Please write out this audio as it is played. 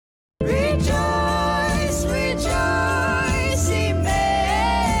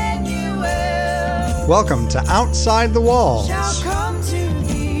Welcome to Outside the Walls.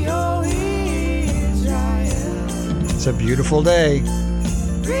 It's a beautiful day.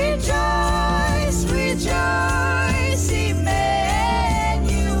 Rejoice, rejoice, Emmanuel.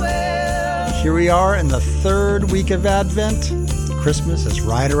 Here we are in the third week of Advent. Christmas is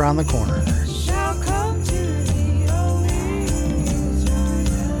right around the corner. Shall come to thee, O Israel.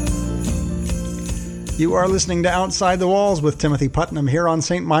 You are listening to Outside the Walls with Timothy Putnam here on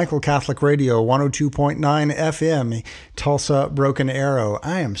St. Michael Catholic Radio, 102.9 FM, Tulsa, Broken Arrow.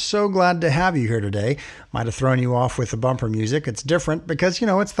 I am so glad to have you here today. Might have thrown you off with the bumper music. It's different because,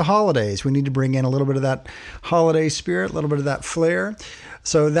 it's the holidays. We need to bring in a little bit of that holiday spirit, a little bit of that flair.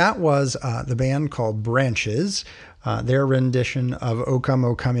 So that was the band called Branches, their rendition of O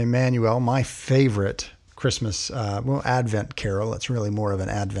Come, Emmanuel, my favorite Christmas, Advent carol. It's really more of an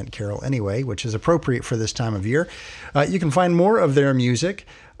Advent carol anyway, which is appropriate for this time of year. You can find more of their music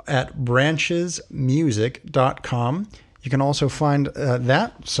at branchesmusic.com. You can also find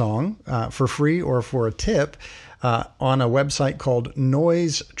that song for free or for a tip on a website called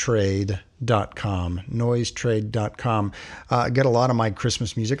noisetrade.com. Noisetrade.com. Get a lot of my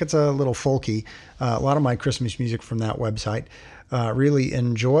Christmas music. It's a little folky. A lot of my Christmas music from that website. Really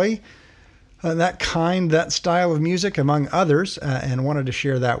enjoy that style of music, among others, and wanted to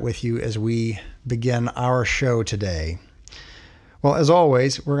share that with you as we begin our show today. Well, as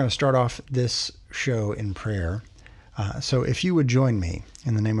always, we're going to start off this show in prayer. So if you would join me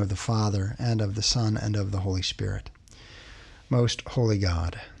in the name of the Father, and of the Son, and of the Holy Spirit. Most holy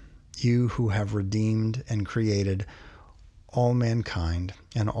God, you who have redeemed and created all mankind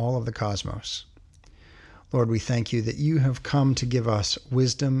and all of the cosmos, Lord, we thank you that you have come to give us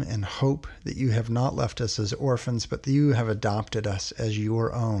wisdom and hope, that you have not left us as orphans, but that you have adopted us as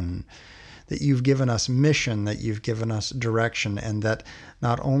your own, that you've given us mission, that you've given us direction, and that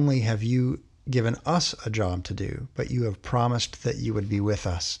not only have you given us a job to do, but you have promised that you would be with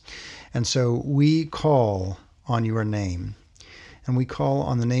us. And so we call on your name, and we call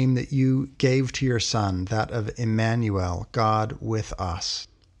on the name that you gave to your Son, that of Emmanuel, God with us.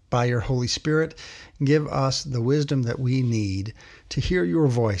 By your Holy Spirit, give us the wisdom that we need to hear your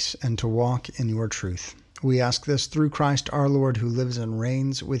voice and to walk in your truth. We ask this through Christ our Lord, who lives and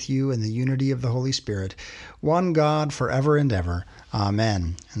reigns with you in the unity of the Holy Spirit, one God forever and ever.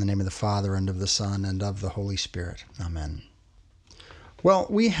 Amen. In the name of the Father, and of the Son, and of the Holy Spirit. Amen. Well,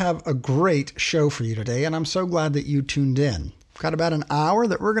 we have a great show for you today, and I'm so glad that you tuned in. We've got about an hour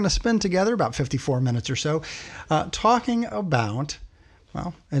that we're going to spend together, about 54 minutes or so, talking about,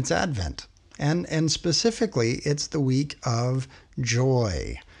 it's Advent. And specifically, it's the week of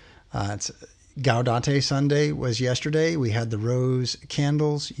joy. It's Gaudete Sunday was yesterday. We had the rose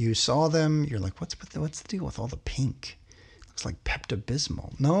candles. You saw them. You're like, what's the deal with all the pink? Looks like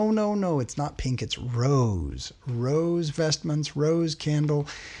Pepto-Bismol. No, it's not pink. It's rose. Rose vestments, rose candle.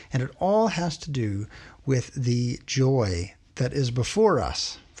 And it all has to do with the joy that is before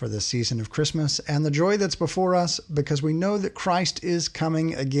us for this season of Christmas, and the joy that's before us because we know that Christ is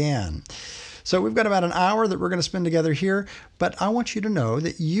coming again. So we've got about an hour that we're going to spend together here, but I want you to know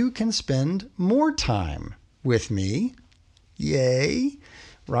that you can spend more time with me. Yay,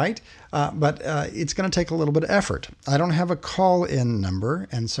 right? But it's going to take a little bit of effort. I don't have a call-in number,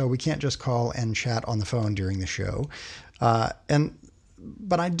 and so we can't just call and chat on the phone during the show.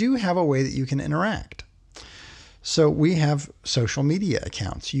 But I do have a way that you can interact. So we have social media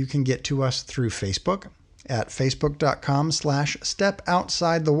accounts. You can get to us through Facebook at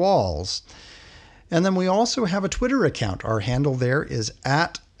facebook.com/stepoutsideTheWalls. And then we also have a Twitter account. Our handle there is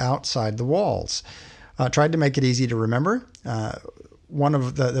 @OutsideTheWalls. Tried to make it easy to remember. One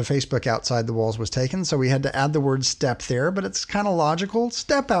of the Facebook Outside the Walls was taken, so we had to add the word step there, but it's kind of logical.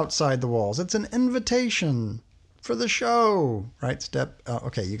 Step outside the walls. It's an invitation for the show, right?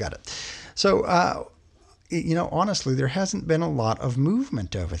 Okay, you got it. So, honestly, there hasn't been a lot of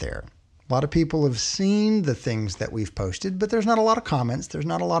movement over there. A lot of people have seen the things that we've posted, but there's not a lot of comments. There's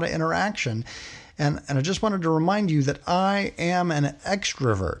not a lot of interaction. And I just wanted to remind you that I am an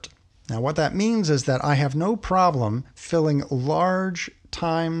extrovert. Now, what that means is that I have no problem filling large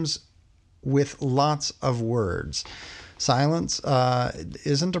times with lots of words. Silence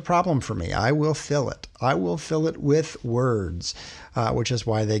isn't a problem for me. I will fill it. I will fill it with words, which is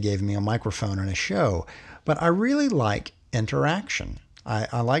why they gave me a microphone and a show. But I really like interaction.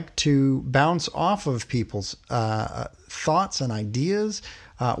 I like to bounce off of people's thoughts and ideas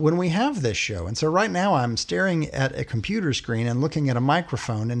when we have this show. And so right now I'm staring at a computer screen and looking at a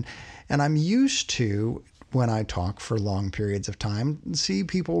microphone, and I'm used to when I talk for long periods of time, see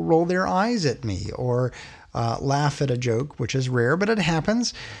people roll their eyes at me or laugh at a joke, which is rare, but it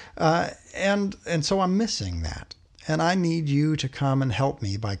happens. And so I'm missing that. And I need you to come and help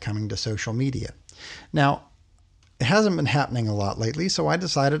me by coming to social media. Now, it hasn't been happening a lot lately, so I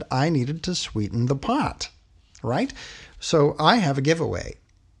decided I needed to sweeten the pot, right? So I have a giveaway.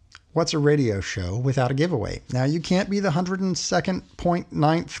 What's a radio show without a giveaway? Now, you can't be the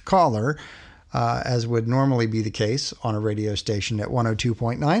 102.9th caller, as would normally be the case on a radio station at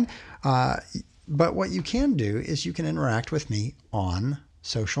 102.9. But what you can do is you can interact with me on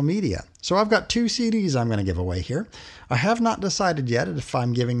social media. So I've got 2 CDs I'm going to give away here. I have not decided yet if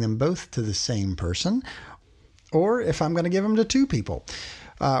I'm giving them both to the same person or if I'm going to give them to 2 people.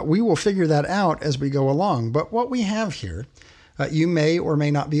 We will figure that out as we go along. But what we have here, you may or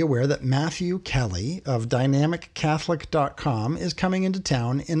may not be aware that Matthew Kelly of DynamicCatholic.com is coming into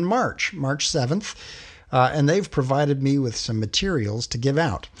town in March 7th. And they've provided me with some materials to give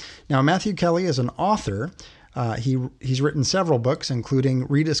out. Now, Matthew Kelly is an author. He's written several books, including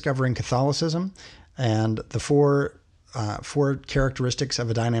Rediscovering Catholicism and the four characteristics of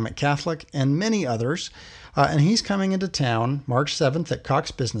a dynamic Catholic, and many others. And he's coming into town March 7th at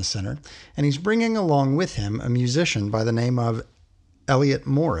Cox Business Center, and he's bringing along with him a musician by the name of Elliot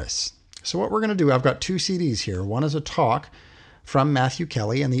Morris. So what we're going to do, I've got 2 CDs here. One is a talk from Matthew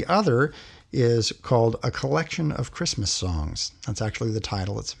Kelly, and the other is called A Collection of Christmas Songs. That's actually the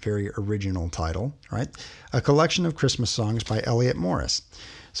title. It's a very original title, right? A Collection of Christmas Songs by Elliot Morris.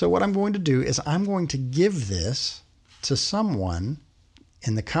 So what I'm going to do is I'm going to give this to someone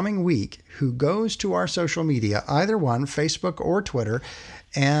in the coming week who goes to our social media, either one, Facebook or Twitter,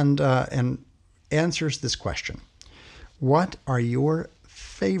 and answers this question. What are your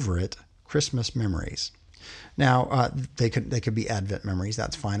favorite Christmas memories? Now, they could be Advent memories.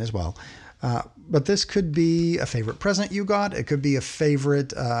 That's fine as well. But this could be a favorite present you got. It could be a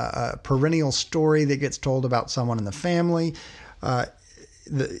favorite perennial story that gets told about someone in the family. I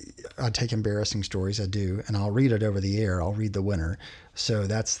take embarrassing stories, I do, and I'll read it over the air. I'll read the winner. So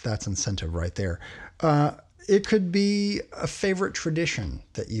that's incentive right there. It could be a favorite tradition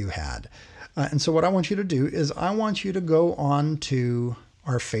that you had. And so what I want you to do is I want you to go on to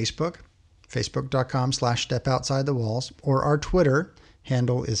our Facebook, facebook.com/stepoutside-the-walls, or our Twitter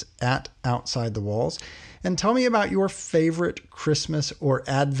handle is @OutsideTheWalls, and tell me about your favorite Christmas or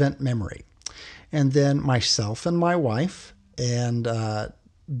Advent memory. And then myself and my wife and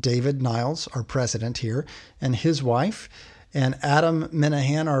David Niles, our president here, and his wife, and Adam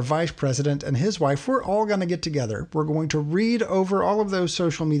Minahan, our vice president, and his wife, we're all going to get together. We're going to read over all of those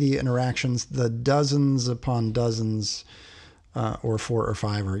social media interactions, the dozens upon dozens, or 4 or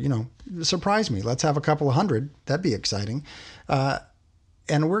 5, or, surprise me. Let's have a couple of hundred. That'd be exciting.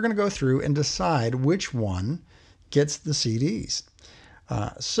 And we're going to go through and decide which one gets the CDs.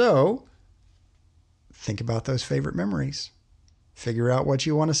 So think about those favorite memories. Figure out what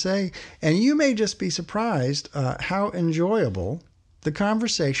you want to say. And you may just be surprised how enjoyable the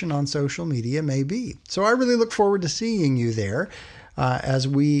conversation on social media may be. So I really look forward to seeing you there as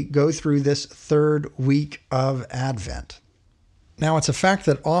we go through this 3rd week of Advent. Now, it's a fact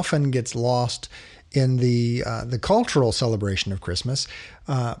that often gets lost in the cultural celebration of Christmas,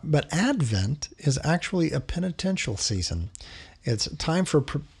 but Advent is actually a penitential season. It's time for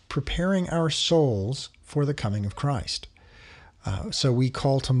preparing our souls for the coming of Christ. So we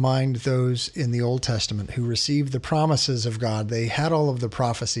call to mind those in the Old Testament who received the promises of God. They had all of the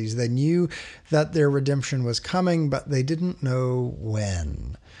prophecies. They knew that their redemption was coming, but they didn't know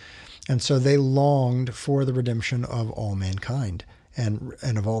when. And so they longed for the redemption of all mankind and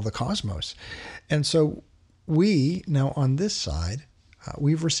of all the cosmos. And so we, now on this side,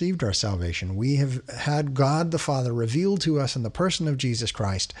 we've received our salvation. We have had God the Father revealed to us in the person of Jesus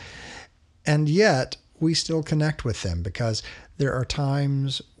Christ. And yet we still connect with them because there are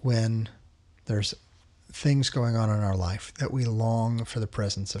times when there's things going on in our life that we long for the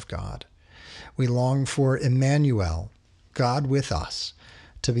presence of God. We long for Emmanuel, God with us,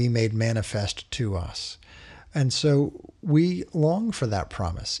 to be made manifest to us. And so we long for that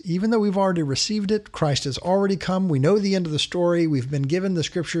promise. Even though we've already received it, Christ has already come. We know the end of the story. We've been given the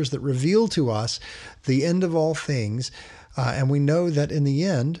scriptures that reveal to us the end of all things. And we know that in the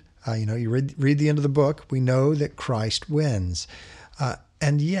end, you read the end of the book, we know that Christ wins.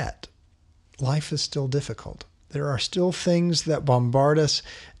 And yet, life is still difficult. There are still things that bombard us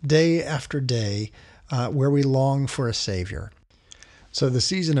day after day where we long for a Savior. So the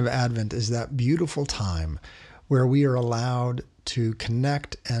season of Advent is that beautiful time where we are allowed to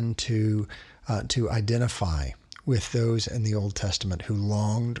connect and to identify with those in the Old Testament who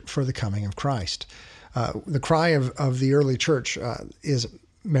longed for the coming of Christ. The cry of the early church is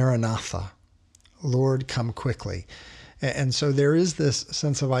Maranatha, Lord, come quickly. And so there is this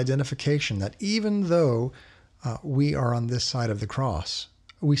sense of identification that even though we are on this side of the cross,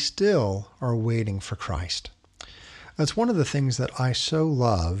 we still are waiting for Christ. That's one of the things that I so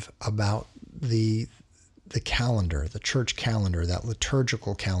love about the calendar, the church calendar, that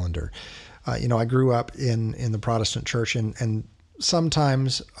liturgical calendar. I grew up in the Protestant church, and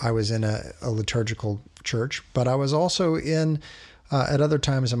sometimes I was in a liturgical church, but I was also at other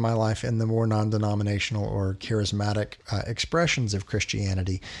times in my life in the more non-denominational or charismatic expressions of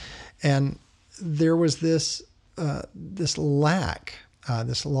Christianity. And there was this lack,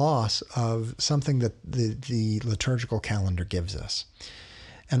 this loss of something that the liturgical calendar gives us.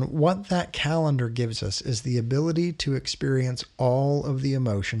 And what that calendar gives us is the ability to experience all of the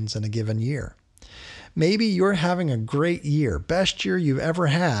emotions in a given year. Maybe you're having a great year, best year you've ever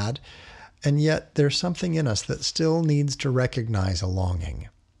had, and yet there's something in us that still needs to recognize a longing.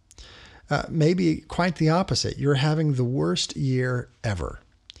 Maybe quite the opposite. You're having the worst year ever,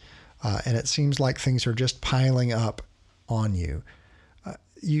 and it seems like things are just piling up on you.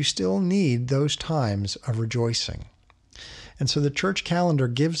 You still need those times of rejoicing. And so the church calendar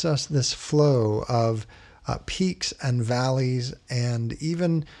gives us this flow of peaks and valleys, and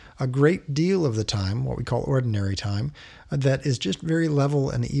even a great deal of the time, what we call ordinary time, that is just very level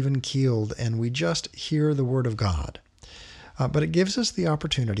and even keeled, and we just hear the word of God. But it gives us the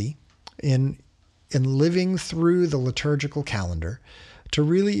opportunity in living through the liturgical calendar to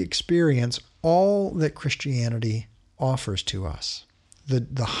really experience all that Christianity offers to us,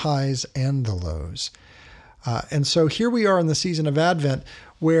 the highs and the lows. And so here we are in the season of Advent,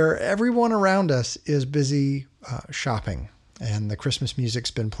 where everyone around us is busy shopping, and the Christmas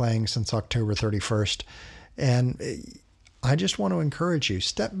music's been playing since October 31st. And I just want to encourage you,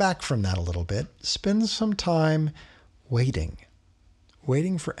 step back from that a little bit, spend some time waiting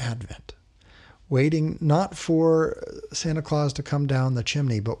for Advent, waiting not for Santa Claus to come down the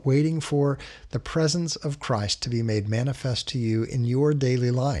chimney, but waiting for the presence of Christ to be made manifest to you in your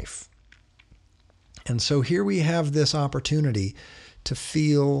daily life. And so here we have this opportunity to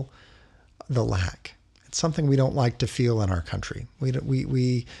feel the lack. It's something we don't like to feel in our country.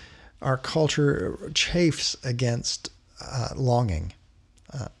 Our culture chafes against longing.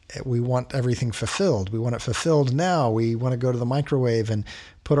 We want everything fulfilled. We want it fulfilled now. We want to go to the microwave and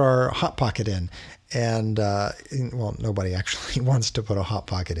put our Hot Pocket in. And, well, nobody actually wants to put a Hot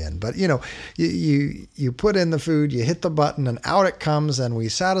Pocket in. But, you put in the food, you hit the button, and out it comes, and we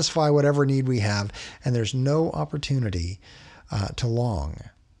satisfy whatever need we have. And there's no opportunity to long,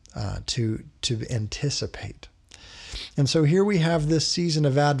 to anticipate. And so here we have this season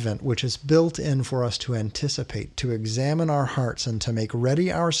of Advent, which is built in for us to anticipate, to examine our hearts, and to make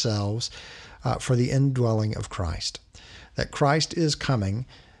ready ourselves for the indwelling of Christ. That Christ is coming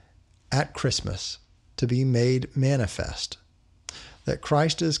at Christmas to be made manifest. That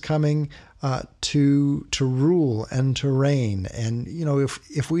Christ is coming to rule and to reign. And,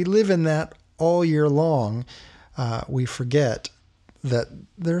 if we live in that all year long, we forget that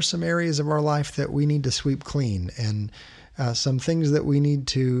there are some areas of our life that we need to sweep clean, and some things that we need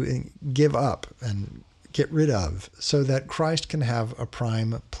to give up and get rid of so that Christ can have a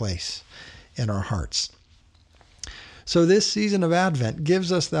prime place in our hearts. So this season of Advent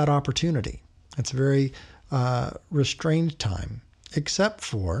gives us that opportunity. It's a very restrained time, except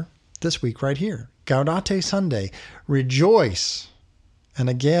for this week right here, Gaudete Sunday. Rejoice. And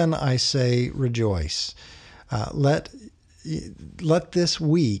again, I say rejoice. Let this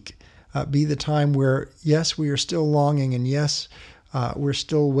week be the time where, yes, we are still longing, and yes, we're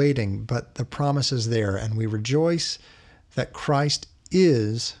still waiting, but the promise is there, and we rejoice that Christ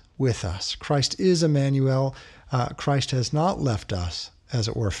is with us. Christ is Emmanuel. Christ has not left us as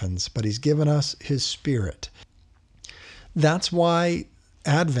orphans, but he's given us his Spirit. That's why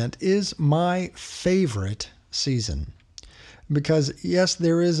Advent is my favorite season. Because, yes,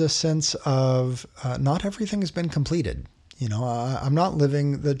 there is a sense of not everything has been completed. I'm not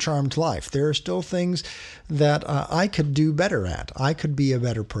living the charmed life. There are still things that I could do better at. I could be a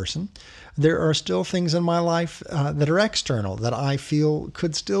better person. There are still things in my life that are external that I feel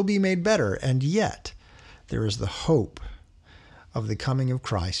could still be made better. And yet, there is the hope of the coming of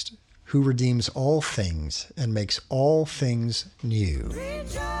Christ, who redeems all things and makes all things new.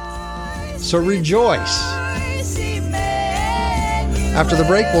 So rejoice. After the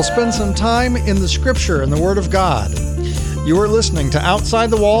break, we'll spend some time in the Scripture and the Word of God. You are listening to Outside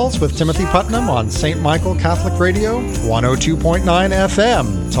the Walls with Timothy Putnam on St. Michael Catholic Radio, 102.9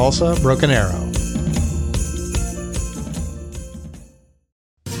 FM, Tulsa, Broken Arrow.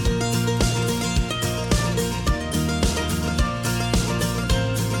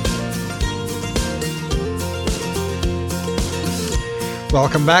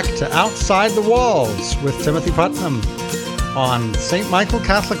 Welcome back to Outside the Walls with Timothy Putnam on St. Michael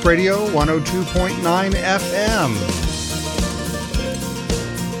Catholic Radio 102.9 FM.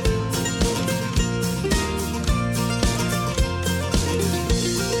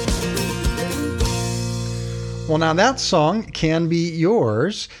 Well, now that song can be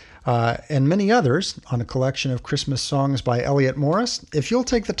yours and many others on a collection of Christmas songs by Elliott Morris if you'll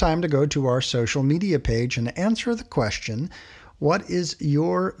take the time to go to our social media page and answer the question, what is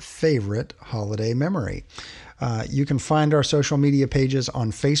your favorite holiday memory? You can find our social media pages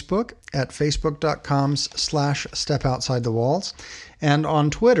on Facebook at facebook.com/stepoutside-the-walls. And on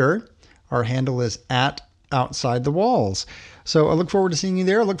Twitter, our handle is at Outside the Walls. So I look forward to seeing you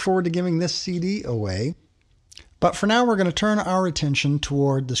there. I look forward to giving this CD away. But for now, we're going to turn our attention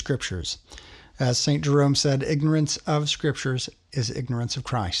toward the Scriptures. As St. Jerome said, ignorance of Scriptures is ignorance of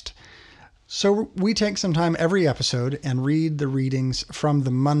Christ. So we take some time every episode and read the readings from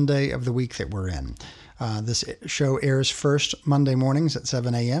the Monday of the week that we're in. This show airs first Monday mornings at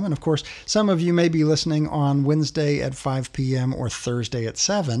 7 a.m. And of course, some of you may be listening on Wednesday at 5 p.m. or Thursday at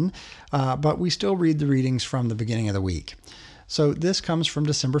 7, but we still read the readings from the beginning of the week. So this comes from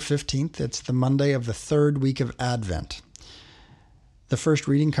December 15th. It's the Monday of the third week of Advent. The first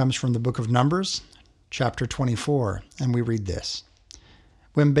reading comes from the book of Numbers, chapter 24, and we read this.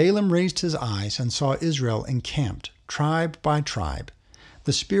 When Balaam raised his eyes and saw Israel encamped, tribe by tribe,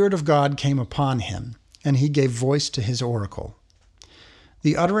 the Spirit of God came upon him, and he gave voice to his oracle.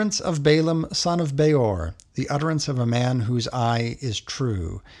 The utterance of Balaam, son of Beor, the utterance of a man whose eye is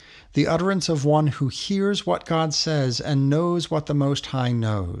true, the utterance of one who hears what God says and knows what the Most High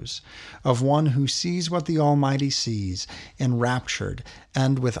knows, of one who sees what the Almighty sees, enraptured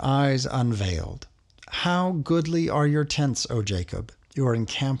and with eyes unveiled. How goodly are your tents, O Jacob, your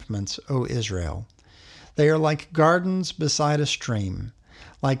encampments, O Israel. They are like gardens beside a stream,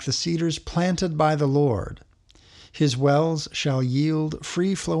 like the cedars planted by the Lord. His wells shall yield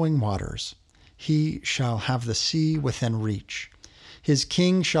free-flowing waters. He shall have the sea within reach. His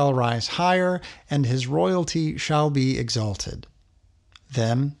king shall rise higher, and his royalty shall be exalted.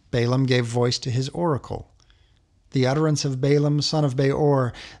 Then Balaam gave voice to his oracle. The utterance of Balaam, son of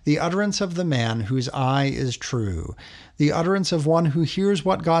Beor, the utterance of the man whose eye is true, the utterance of one who hears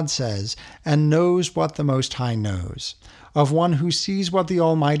what God says and knows what the Most High knows, of one who sees what the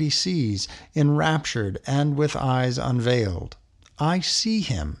Almighty sees, enraptured and with eyes unveiled. I see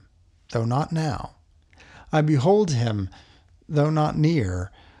him, though not now. I behold him, though not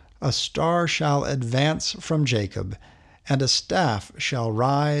near. A star shall advance from Jacob, and a staff shall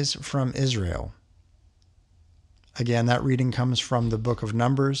rise from Israel. Again, that reading comes from the book of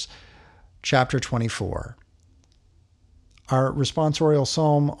Numbers, chapter 24. Our responsorial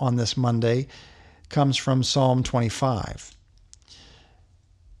psalm on this Monday comes from Psalm 25.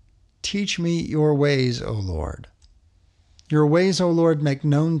 Teach me your ways, O Lord. Your ways, O Lord, make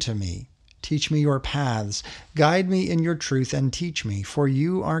known to me. Teach me your paths. Guide me in your truth and teach me, for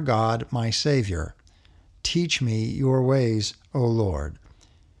you are God, my Savior. Teach me your ways, O Lord.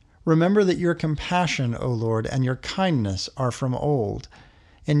 Remember that your compassion, O Lord, and your kindness are from old.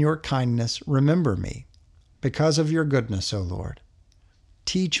 In your kindness remember me, because of your goodness, O Lord.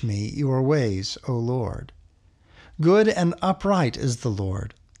 Teach me your ways, O Lord. Good and upright is the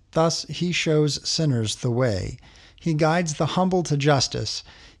Lord. Thus he shows sinners the way. He guides the humble to justice.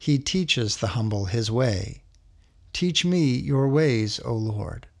 He teaches the humble his way. Teach me your ways, O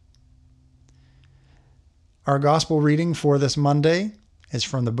Lord. Our gospel reading for this Monday is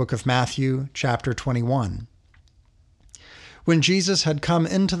from the book of Matthew, chapter 21. When Jesus had come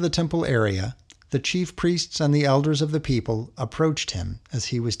into the temple area, the chief priests and the elders of the people approached him as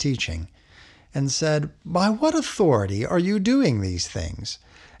he was teaching, and said, "By what authority are you doing these things?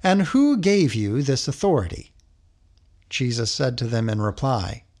 And who gave you this authority?" Jesus said to them in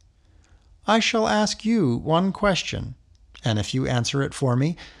reply, "I shall ask you one question, and if you answer it for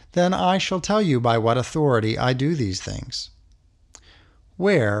me, then I shall tell you by what authority I do these things.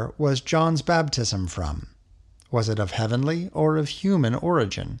 Where was John's baptism from? Was it of heavenly or of human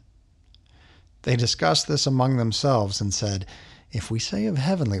origin?" They discussed this among themselves and said, "If we say of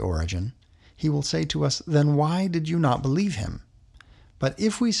heavenly origin, he will say to us, 'Then why did you not believe him?' But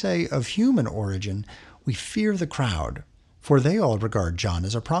if we say of human origin, we fear the crowd, for they all regard John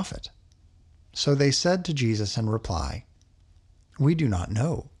as a prophet." So they said to Jesus in reply, "We do not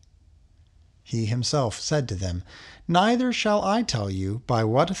know." He himself said to them, "Neither shall I tell you by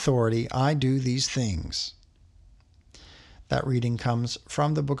what authority I do these things." That reading comes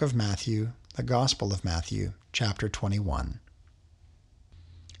from the book of Matthew, the Gospel of Matthew, chapter 21.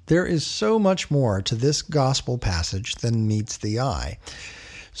 There is so much more to this gospel passage than meets the eye.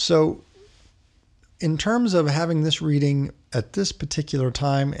 So, in terms of having this reading at this particular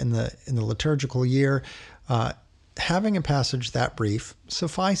time in the liturgical year, having a passage that brief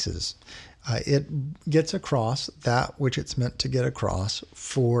suffices. It gets across that which it's meant to get across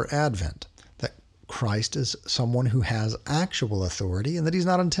for Advent, that Christ is someone who has actual authority and that he's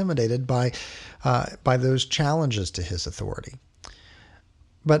not intimidated by those challenges to his authority.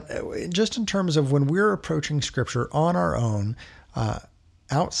 But just in terms of when we're approaching Scripture on our own,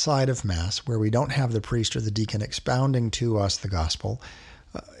 outside of Mass, where we don't have the priest or the deacon expounding to us the gospel,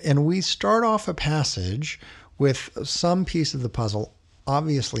 and we start off a passage with some piece of the puzzle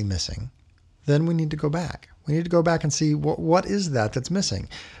obviously missing, then we need to go back. We need to go back and see what is that's missing.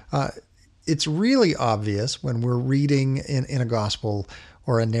 It's really obvious when we're reading in a gospel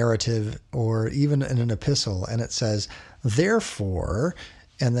or a narrative or even in an epistle, and it says, therefore,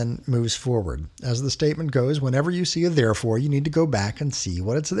 and then moves forward. As the statement goes, whenever you see a therefore, you need to go back and see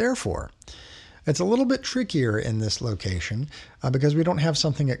what it's there for. It's a little bit trickier in this location because we don't have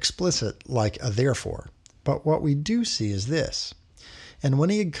something explicit like a therefore. But what we do see is this. And when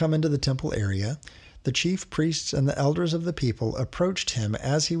he had come into the temple area, the chief priests and the elders of the people approached him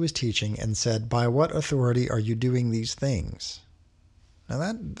as he was teaching and said, by what authority are you doing these things? Now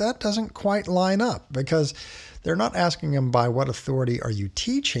that doesn't quite line up, because they're not asking him, by what authority are you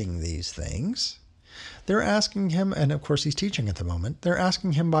teaching these things? They're asking him, and of course he's teaching at the moment, they're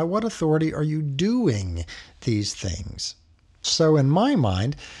asking him, by what authority are you doing these things? So in my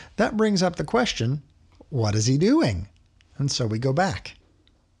mind, that brings up the question, what is he doing? And so we go back.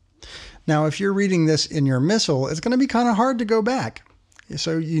 Now, if you're reading this in your missal, it's going to be kind of hard to go back.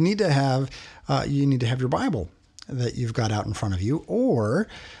 So you need to have your Bible that you've got out in front of you, or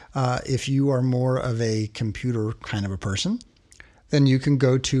if you are more of a computer kind of a person, then you can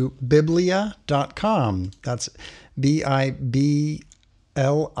go to biblia.com. That's BIBLIA.com,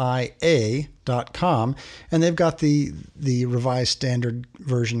 and they've got the Revised Standard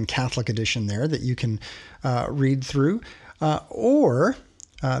Version Catholic edition there that you can read through. Or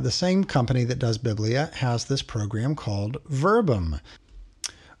the same company that does Biblia has this program called Verbum.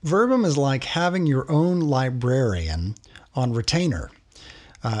 Verbum is like having your own librarian on retainer.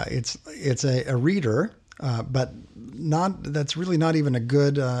 It's a reader, but that's really not even a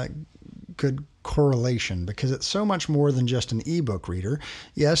good correlation, because it's so much more than just an ebook reader.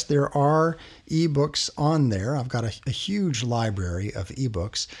 Yes, there are ebooks on there. I've got a huge library of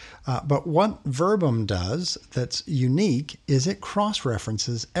ebooks, but what Verbum does that's unique is it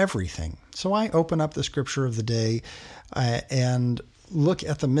cross-references everything. So I open up the scripture of the day and look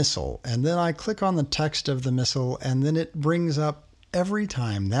at the missal, and then I click on the text of the missal, and then it brings up every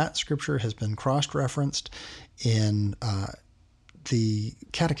time that scripture has been cross-referenced in the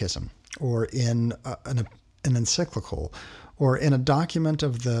catechism, or in an encyclical, or in a document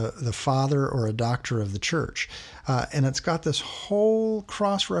of the father or a doctor of the church. And it's got this whole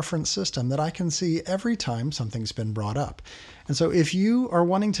cross-reference system that I can see every time something's been brought up. And so if you are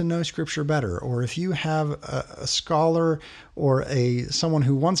wanting to know Scripture better, or if you have a scholar or someone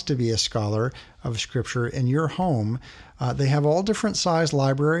who wants to be a scholar of Scripture in your home, they have all different size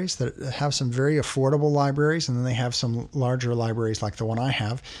libraries that have some very affordable libraries, and then they have some larger libraries like the one I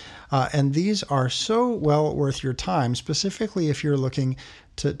have. And these are so well worth your time, specifically if you're looking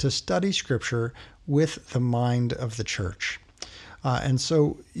to study Scripture with the mind of the church. And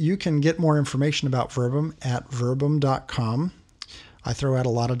so you can get more information about Verbum at verbum.com. I throw out a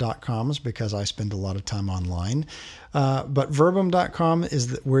lot of .coms because I spend a lot of time online. But verbum.com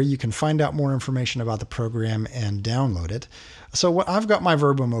is where you can find out more information about the program and download it. So I've got my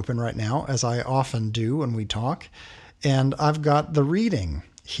Verbum open right now, as I often do when we talk. And I've got the reading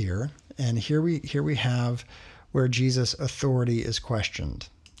here. And here we have where Jesus' authority is questioned.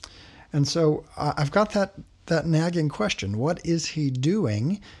 And so I've got that nagging question. What is he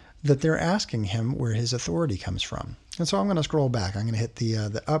doing that they're asking him where his authority comes from? And so I'm going to scroll back. I'm going to hit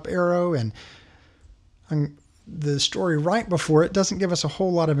the up arrow, and the story right before it doesn't give us a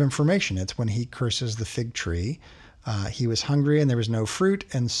whole lot of information. It's when he curses the fig tree. He was hungry and there was no fruit,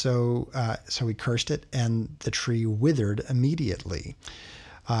 and so he cursed it, and the tree withered immediately.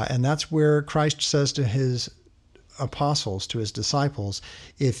 And that's where Christ says to his apostles, to his disciples,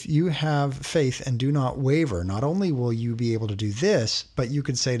 if you have faith and do not waver, not only will you be able to do this, but you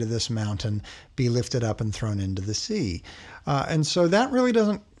could say to this mountain, be lifted up and thrown into the sea. And so that really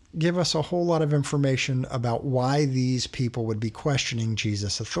doesn't give us a whole lot of information about why these people would be questioning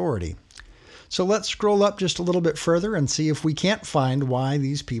Jesus' authority. So let's scroll up just a little bit further and see if we can't find why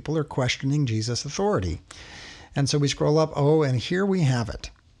these people are questioning Jesus' authority. And so we scroll up, and here we have it.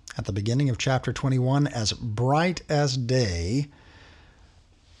 at the beginning of chapter 21, as bright as day,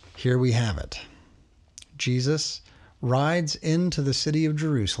 here we have it. Jesus rides into the city of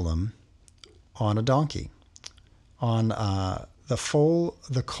Jerusalem on a donkey, on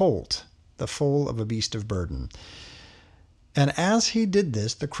the colt, the foal of a beast of burden. And as he did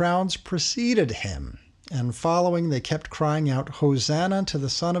this, the crowds preceded him, and following, they kept crying out, "Hosanna to the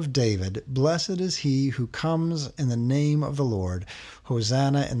Son of David! Blessed is he who comes in the name of the Lord!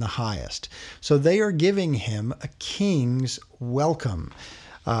 Hosanna in the highest!" So they are giving him a king's welcome.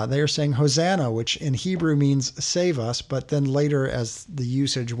 They are saying Hosanna, which in Hebrew means save us, but then later, as the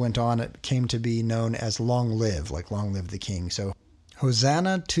usage went on, it came to be known as long live, like long live the king. So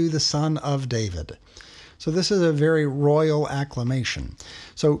Hosanna to the Son of David. So this is a very royal acclamation.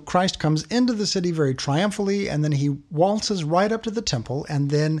 So Christ comes into the city very triumphantly, and then he waltzes right up to the temple and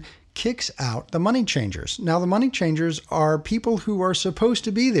then kicks out the money changers. Now, the money changers are people who are supposed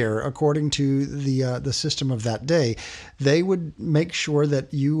to be there according to the system of that day. They would make sure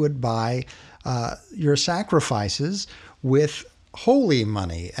that you would buy your sacrifices with holy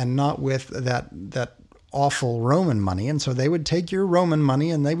money and not with that awful Roman money. And so they would take your Roman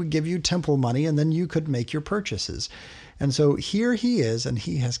money and they would give you temple money, and then you could make your purchases. And so here he is, and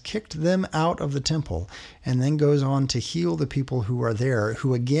he has kicked them out of the temple, and then goes on to heal the people who are there,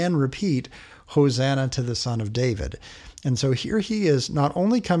 who again repeat, Hosanna to the Son of David. And so here he is, not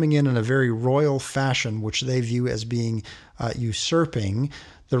only coming in a very royal fashion, which they view as being usurping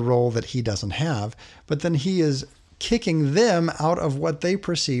the role that he doesn't have, but then he is kicking them out of what they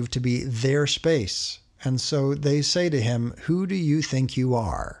perceive to be their space. And so they say to him, "Who do you think you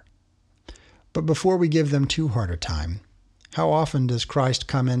are?" But before we give them too hard a time, how often does Christ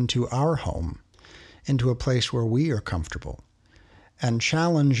come into our home, into a place where we are comfortable, and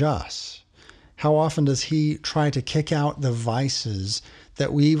challenge us? How often does he try to kick out the vices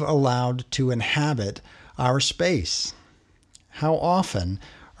that we've allowed to inhabit our space? How often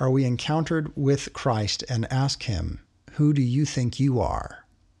are we encountered with Christ and ask him, "Who do you think you are?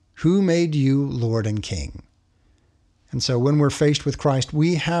 Who made you Lord and King?" And so when we're faced with Christ,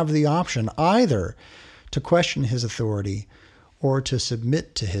 we have the option either to question his authority or to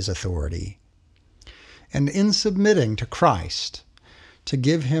submit to his authority. And in submitting to Christ, to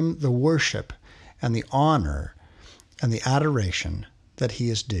give him the worship and the honor and the adoration that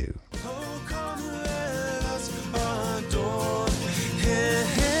he is due.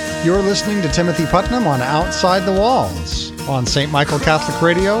 You're listening to Timothy Putnam on Outside the Walls on St. Michael Catholic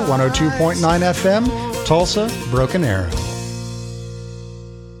Radio, 102.9 FM, Tulsa, Broken Arrow.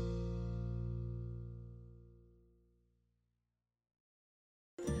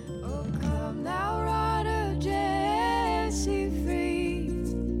 Oh, come thou rod of Jesse, free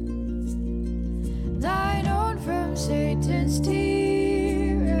thine own from Satan's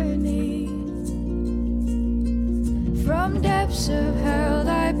tyranny. From depths of hell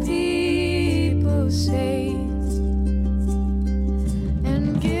thy people save,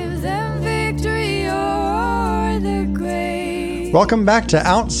 and give them victory o'er the grave. Welcome back to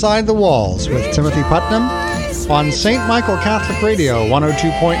Outside the Walls with Timothy Putnam on St. Michael Catholic Radio,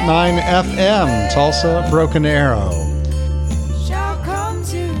 102.9 FM, Tulsa, Broken Arrow. Shall come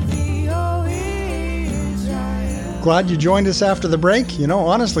to thee, O Israel. Glad you joined us after the break. You know,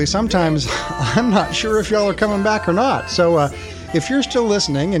 honestly, sometimes I'm not sure if y'all are coming back or not. So if you're still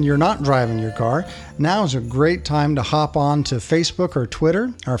listening and you're not driving your car, now is a great time to hop on to Facebook or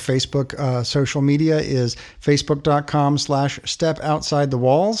Twitter. Our Facebook social media is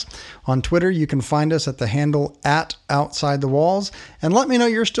facebook.com/stepoutside-the-walls. On Twitter, you can find us at the handle @OutsideTheWalls, and let me know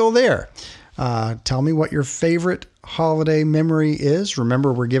you're still there. Tell me what your favorite holiday memory is.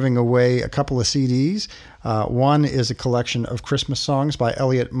 Remember, we're giving away a couple of CDs. One is a collection of Christmas songs by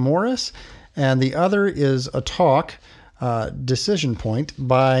Elliot Morris, and the other is a talk, Decision Point,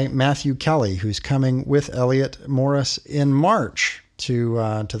 by Matthew Kelly, who's coming with Elliot Morris in March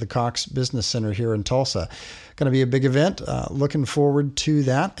to the Cox Business Center here in Tulsa. Going to be a big event. Looking forward to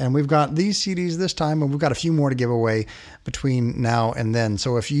that. And we've got these CDs this time, and we've got a few more to give away between now and then.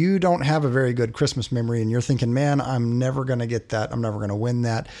 So if you don't have a very good Christmas memory and you're thinking, man, I'm never going to get that, I'm never going to win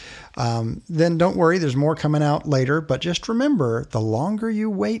that, then don't worry. There's more coming out later. But just remember, the longer you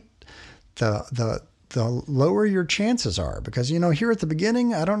wait, the lower your chances are, because, you know, here at the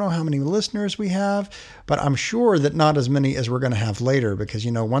beginning, I don't know how many listeners we have, but I'm sure that not as many as we're going to have later, because,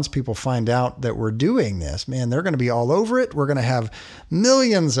 you know, once people find out that we're doing this, man, they're going to be all over it. We're going to have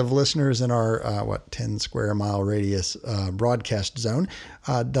millions of listeners in our, 10 square mile radius, broadcast zone.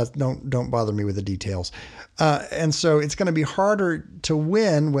 Don't bother me with the details. And so it's going to be harder to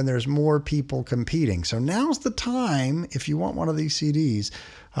win when there's more people competing. So now's the time, if you want one of these CDs,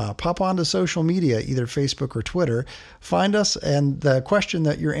 Pop onto social media, either Facebook or Twitter. Find us, and the question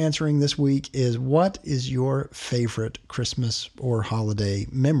that you're answering this week is, what is your favorite Christmas or holiday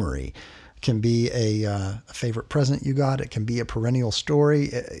memory? It can be a favorite present you got. It can be a perennial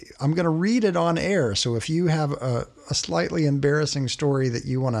story. I'm going to read it on air, so if you have a slightly embarrassing story that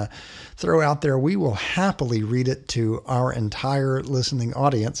you want to throw out there, we will happily read it to our entire listening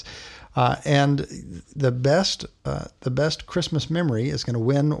audience. And the best Christmas memory is going to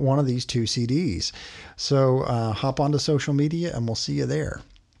win one of these 2 CDs. So hop onto social media and we'll see you there.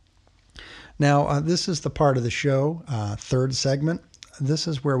 Now, this is the part of the show, third segment. This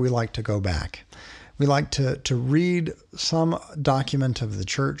is where we like to go back. We like to read some document of the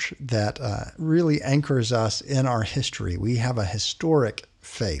church that really anchors us in our history. We have a historic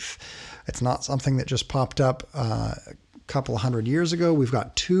faith. It's not something that just popped up couple of hundred years ago. We've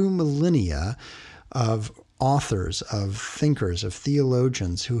got 2 millennia of authors, of thinkers, of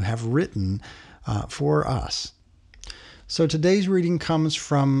theologians who have written for us. So today's reading comes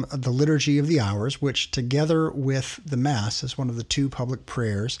from the Liturgy of the Hours, which together with the Mass is one of the 2 public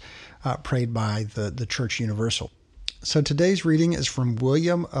prayers prayed by the Church Universal. So today's reading is from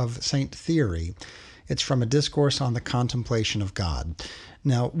William of St. Thierry. It's from a discourse on the contemplation of God.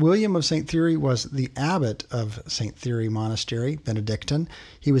 Now, William of St. Thierry was the abbot of St. Thierry Monastery, Benedictine.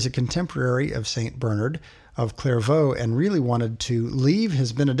 He was a contemporary of St. Bernard of Clairvaux and really wanted to leave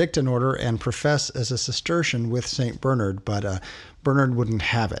his Benedictine order and profess as a Cistercian with St. Bernard, but Bernard wouldn't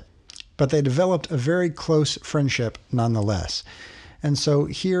have it. But they developed a very close friendship nonetheless. And so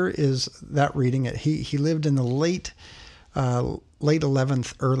here is that reading. He lived in the late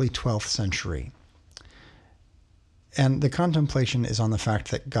 11th, early 12th century. And the contemplation is on the fact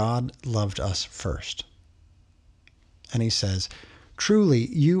that God loved us first. And he says,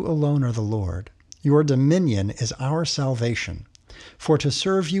 "Truly, you alone are the Lord. Your dominion is our salvation. For to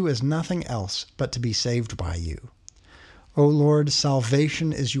serve you is nothing else but to be saved by you. O Lord,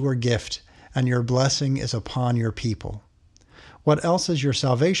 salvation is your gift, and your blessing is upon your people. What else is your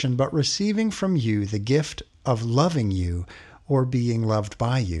salvation but receiving from you the gift of loving you or being loved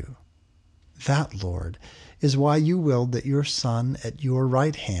by you? That, Lord, is why you willed that your Son at your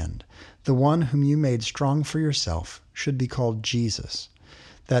right hand, the one whom you made strong for yourself, should be called Jesus.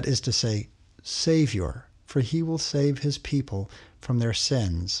 That is to say, Savior, for he will save his people from their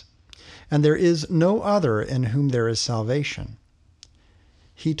sins. And there is no other in whom there is salvation.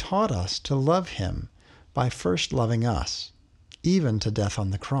 He taught us to love him by first loving us, even to death on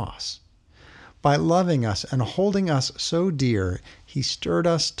the cross. By loving us and holding us so dear, he stirred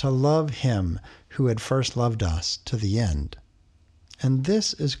us to love him who had first loved us to the end. And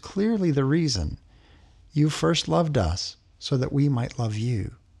this is clearly the reason. You first loved us so that we might love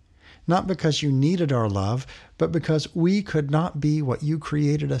you. Not because you needed our love, but because we could not be what you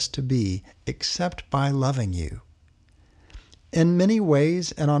created us to be except by loving you. In many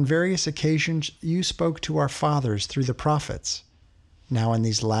ways and on various occasions, you spoke to our fathers through the prophets. Now in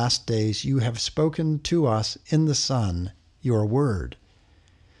these last days you have spoken to us in the Son, your word.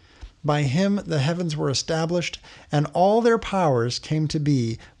 By him the heavens were established, and all their powers came to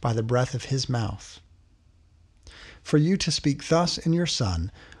be by the breath of his mouth. For you to speak thus in your Son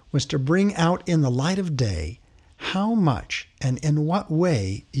was to bring out in the light of day how much and in what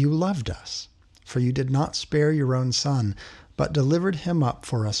way you loved us. For you did not spare your own Son, but delivered him up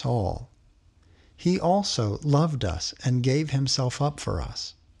for us all. He also loved us and gave himself up for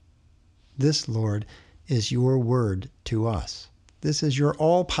us. This, Lord, is your word to us. This is your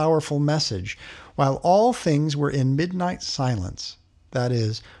all-powerful message. While all things were in midnight silence, that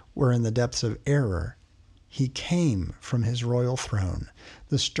is, were in the depths of error, he came from his royal throne,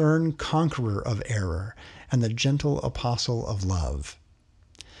 the stern conqueror of error and the gentle apostle of love.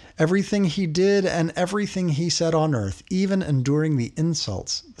 Everything he did and everything he said on earth, even enduring the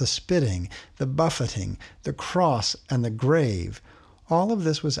insults, the spitting, the buffeting, the cross, and the grave, all of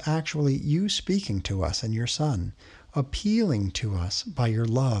this was actually you speaking to us and your Son, appealing to us by your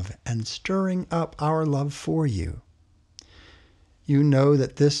love and stirring up our love for you. You know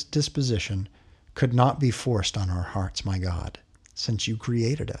that this disposition could not be forced on our hearts, my God, since you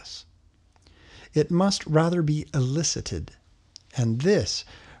created us. It must rather be elicited, and this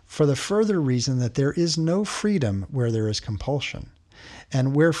for the further reason that there is no freedom where there is compulsion,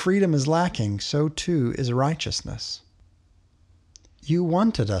 and where freedom is lacking, so too is righteousness. You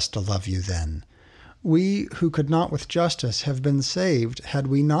wanted us to love you then. We who could not with justice have been saved had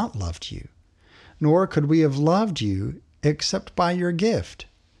we not loved you, nor could we have loved you except by your gift.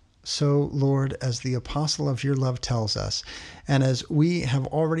 So, Lord, as the apostle of your love tells us, and as we have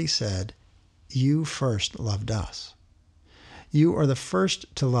already said, you first loved us. You are the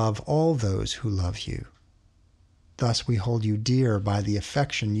first to love all those who love you. Thus we hold you dear by the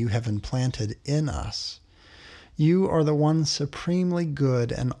affection you have implanted in us. You are the one supremely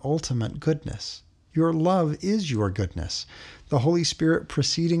good and ultimate goodness. Your love is your goodness, the Holy Spirit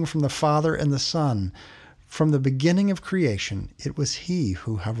proceeding from the Father and the Son. From the beginning of creation, it was He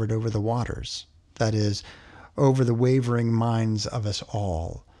who hovered over the waters, that is, over the wavering minds of us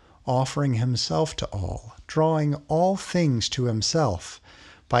all, offering Himself to all, drawing all things to Himself,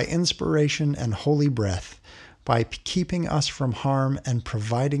 by inspiration and holy breath, by keeping us from harm and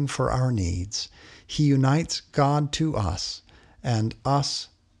providing for our needs. He unites God to us and us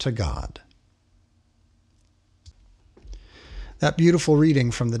to God. That beautiful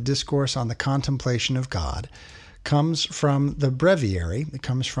reading from the Discourse on the Contemplation of God comes from the Breviary. It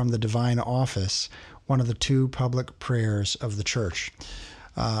comes from the Divine Office, one of the two public prayers of the Church.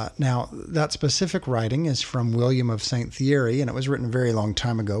 Now, that specific writing is from William of St. Thierry, and it was written a very long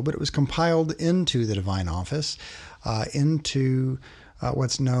time ago, but it was compiled into the Divine Office, into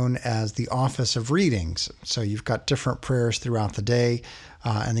what's known as the Office of Readings. So you've got different prayers throughout the day,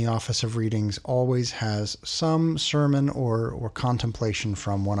 and the Office of Readings always has some sermon or contemplation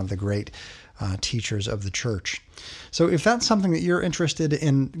from one of the great teachers of the Church. So if that's something that you're interested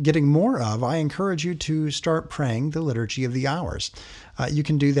in getting more of, I encourage you to start praying the Liturgy of the Hours. You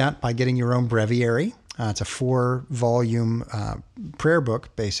can do that by getting your own breviary. It's a 4-volume prayer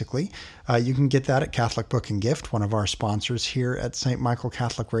book, basically. You can get that at Catholic Book and Gift, one of our sponsors here at St. Michael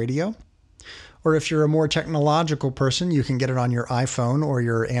Catholic Radio. Or if you're a more technological person, you can get it on your iPhone or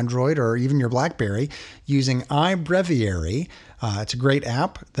your Android or even your BlackBerry using iBreviary. It's a great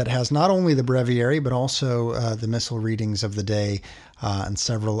app that has not only the breviary, but also the missal readings of the day and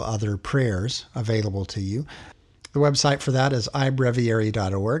several other prayers available to you. The website for that is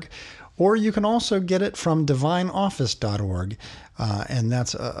ibreviary.org. Or you can also get it from divineoffice.org, and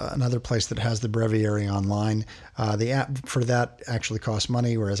that's another place that has the breviary online. The app for that actually costs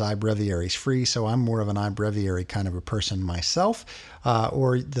money, whereas iBreviary is free, so I'm more of an iBreviary kind of a person myself,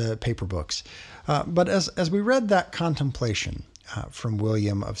 or the paper books. But as we read that contemplation from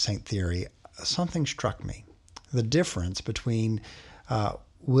William of St. Thierry, something struck me. The difference between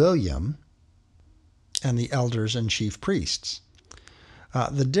William and the elders and chief priests.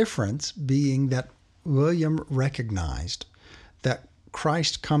 The difference being that William recognized that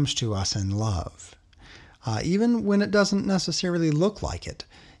Christ comes to us in love, even when it doesn't necessarily look like it,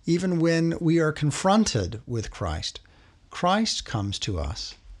 even when we are confronted with Christ. Christ comes to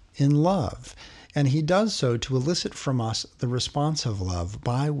us in love, and He does so to elicit from us the response of love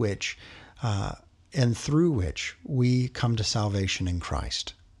by which and through which we come to salvation in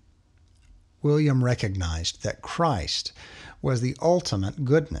Christ. William recognized that Christ was the ultimate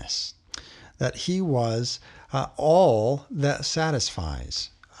goodness, that He was all that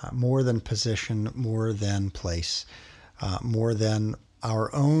satisfies, more than position, more than place, more than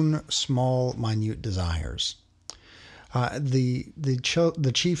our own small, minute desires.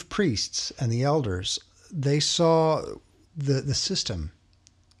 The chief priests and the elders, they saw the system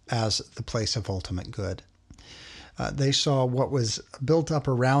as the place of ultimate good. They saw what was built up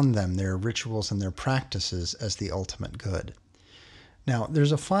around them, their rituals and their practices, as the ultimate good. Now,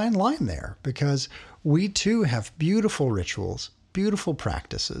 there's a fine line there, because we too have beautiful rituals, beautiful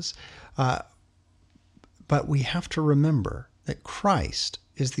practices, but we have to remember that Christ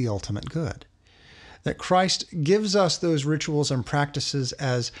is the ultimate good, that Christ gives us those rituals and practices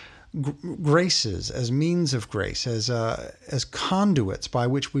as graces, as means of grace, as conduits by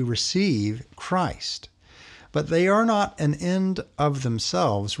which we receive Christ. But they are not an end of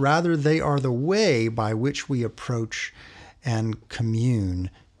themselves. Rather, they are the way by which we approach and commune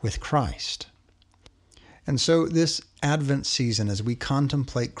with Christ. And so this Advent season, as we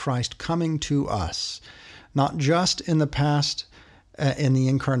contemplate Christ coming to us, not just in the past, in the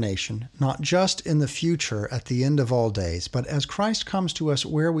incarnation, not just in the future at the end of all days, but as Christ comes to us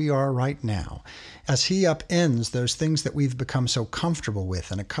where we are right now, as He upends those things that we've become so comfortable with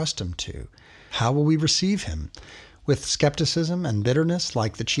and accustomed to, how will we receive Him? With skepticism and bitterness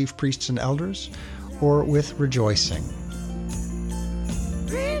like the chief priests and elders, or with rejoicing?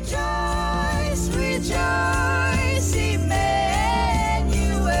 Rejoice, rejoice, Emmanuel.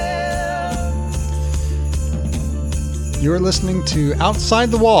 You're listening to Outside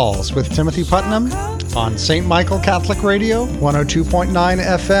the Walls with Timothy Putnam on St. Michael Catholic Radio, 102.9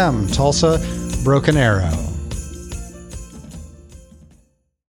 FM, Tulsa, Broken Arrow.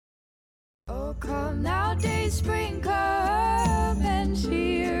 Oh, come now, day spring, come and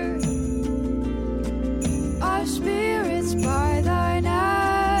cheer our spirits by thine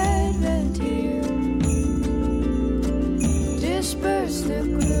advent here.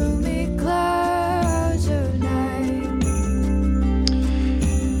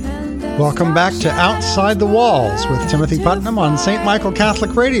 Welcome back to Outside the Walls with Timothy Putnam on St. Michael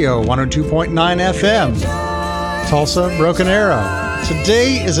Catholic Radio, 102.9 FM, Tulsa, Broken Arrow.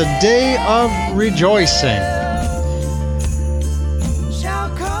 Today is a day of rejoicing.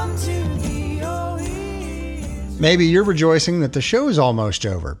 Maybe you're rejoicing that the show is almost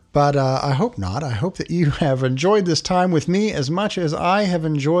over, but I hope not. I hope that you have enjoyed this time with me as much as I have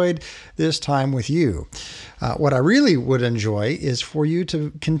enjoyed this time with you. What I really would enjoy is for you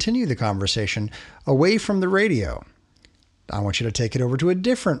to continue the conversation away from the radio. I want you to take it over to a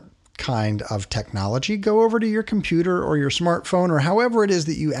different kind of technology. Go over to your computer or your smartphone or however it is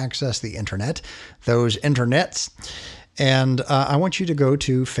that you access the internet, those internets. And I want you to go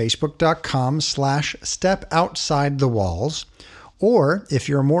to facebook.com/stepoutsideTheWalls. Or if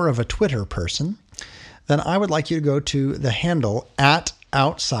you're more of a Twitter person, then I would like you to go to the handle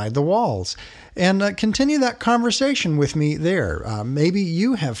 @OutsideTheWalls and continue that conversation with me there. Maybe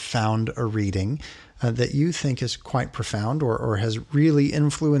you have found a reading that you think is quite profound or has really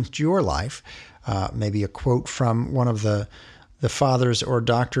influenced your life. Maybe a quote from one of the fathers or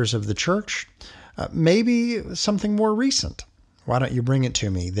doctors of the church. Maybe something more recent. Why don't you bring it to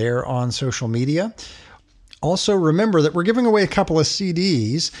me there on social media? Also, remember that we're giving away a couple of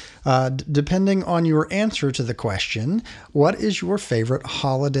CDs, depending on your answer to the question, what is your favorite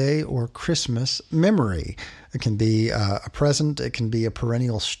holiday or Christmas memory? It can be a present, it can be a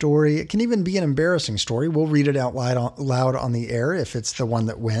perennial story, it can even be an embarrassing story. We'll read it out loud on the air if it's the one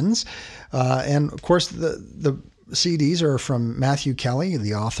that wins. And of course, the CDs are from Matthew Kelly,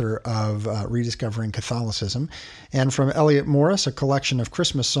 the author of Rediscovering Catholicism, and from Elliot Morris, a collection of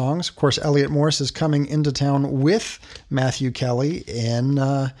Christmas songs. Of course, Elliot Morris is coming into town with Matthew Kelly in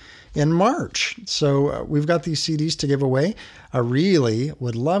March. So we've got these CDs to give away. I really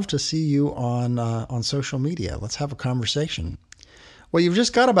would love to see you on social media. Let's have a conversation. Well, you've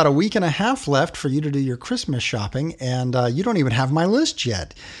just got about a week and a half left for you to do your Christmas shopping, and you don't even have my list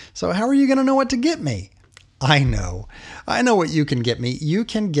yet. So how are you going to know what to get me? I know what you can get me. You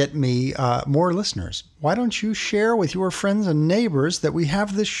can get me more listeners. Why don't you share with your friends and neighbors that we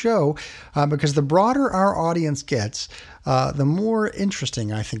have this show? Because the broader our audience gets, the more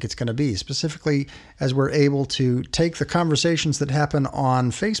interesting I think it's going to be, specifically as we're able to take the conversations that happen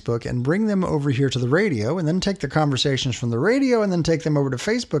on Facebook and bring them over here to the radio, and then take the conversations from the radio and then take them over to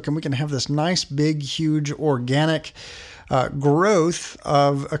Facebook, and we can have this nice, big, huge, organic growth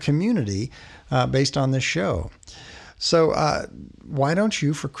of a community based on this show. So why don't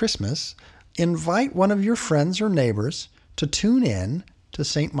you, for Christmas, invite one of your friends or neighbors to tune in to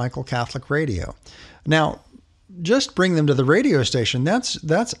St. Michael Catholic Radio. Now, just bring them to the radio station. That's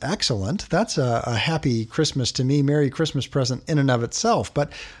excellent. That's a happy Christmas to me, Merry Christmas present in and of itself.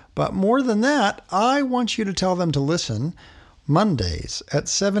 But more than that, I want you to tell them to listen Mondays at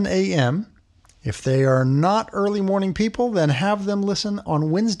 7 a.m., if they are not early morning people, then have them listen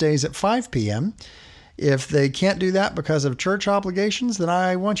on Wednesdays at 5 p.m. If they can't do that because of church obligations, then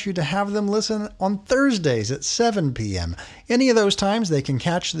I want you to have them listen on Thursdays at 7 p.m. Any of those times they can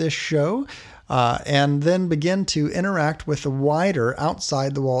catch this show and then begin to interact with the wider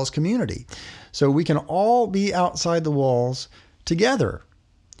Outside the Walls community. So we can all be outside the walls together.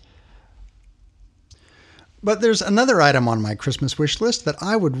 But there's another item on my Christmas wish list that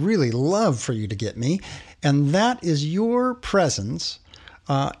I would really love for you to get me, and that is your presence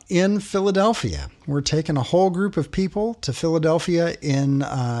in Philadelphia. We're taking a whole group of people to Philadelphia in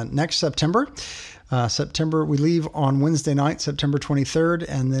next September. We leave on Wednesday night, September 23rd,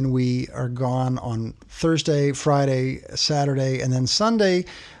 and then we are gone on Thursday, Friday, Saturday, and then Sunday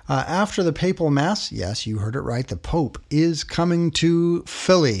after the Papal Mass. Yes, you heard it right. The Pope is coming to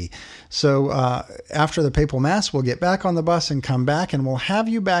Philly. So after the Papal Mass, we'll get back on the bus and come back, and we'll have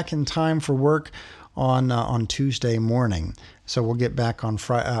you back in time for work on Tuesday morning. So we'll get back on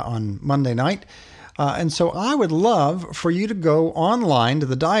Monday night. And so I would love for you to go online to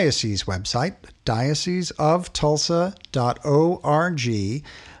the diocese website,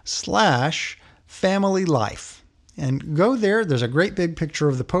 dioceseoftulsa.org/familylife. And go there. There's a great big picture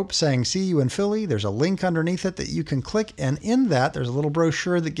of the Pope saying, "See you in Philly." There's a link underneath it that you can click. And in that, there's a little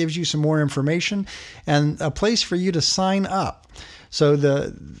brochure that gives you some more information and a place for you to sign up. So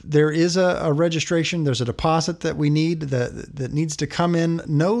there is a registration. There's a deposit that we need that needs to come in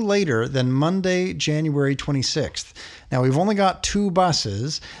no later than Monday, January 26th. Now, we've only got 2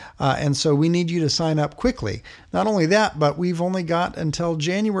 buses, and so we need you to sign up quickly. Not only that, but we've only got until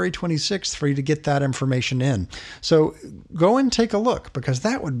January 26th for you to get that information in. So go and take a look, because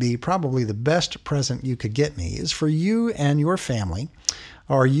that would be probably the best present you could get me, is for you and your family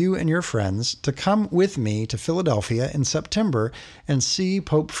are you and your friends to come with me to Philadelphia in September and see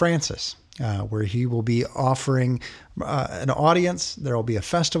Pope Francis, where he will be offering an audience. There will be a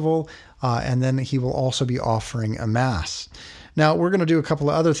festival, and then he will also be offering a mass. Now, we're going to do a couple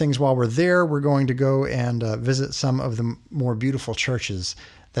of other things while we're there. We're going to go and visit some of the more beautiful churches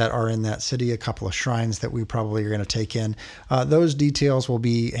that are in that city, a couple of shrines that we probably are going to take in. Those details will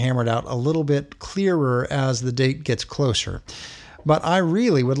be hammered out a little bit clearer as the date gets closer. But I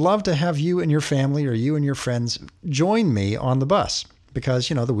really would love to have you and your family or you and your friends join me on the bus. Because,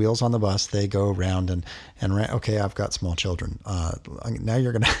 you know, the wheels on the bus, they go round and okay, I've got small children. Now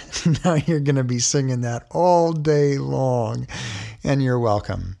you're gonna be singing that all day long, and you're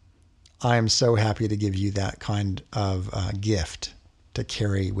welcome. I am so happy to give you that kind of gift to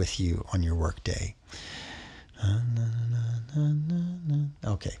carry with you on your work day.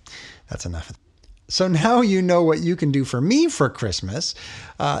 Okay, that's enough. So now you know what you can do for me for Christmas.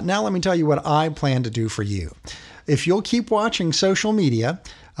 Now let me tell you what I plan to do for you. If you'll keep watching social media,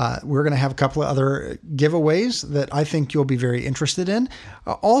 we're going to have a couple of other giveaways that I think you'll be very interested in.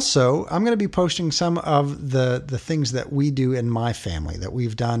 Also, I'm going to be posting some of the things that we do in my family, that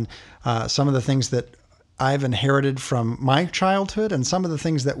we've done, some of the things that I've inherited from my childhood and some of the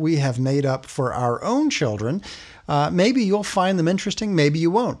things that we have made up for our own children. Maybe you'll find them interesting, maybe you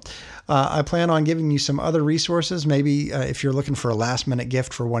won't. I plan on giving you some other resources. Maybe if you're looking for a last-minute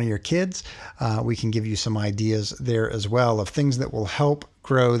gift for one of your kids, we can give you some ideas there as well of things that will help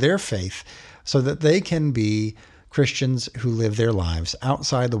grow their faith so that they can be Christians who live their lives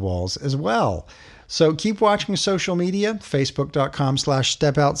outside the walls as well. So keep watching social media,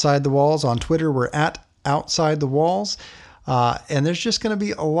 facebook.com/stepoutsideTheWalls. On Twitter, we're at Outside the Walls. And there's just going to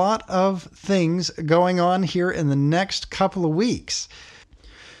be a lot of things going on here in the next couple of weeks.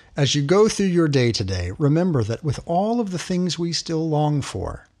 As you go through your day today, remember that with all of the things we still long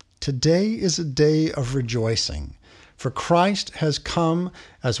for, today is a day of rejoicing, for Christ has come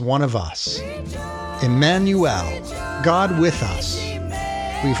as one of us. Emmanuel, God with us.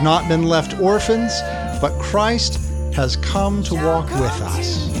 We've not been left orphans, but Christ has come to walk with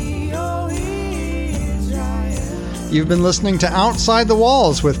us. You've been listening to Outside the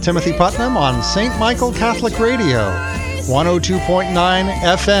Walls with Timothy Putnam on St. Michael Catholic Radio, 102.9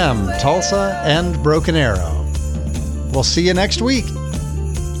 FM, Tulsa and Broken Arrow. We'll see you next week.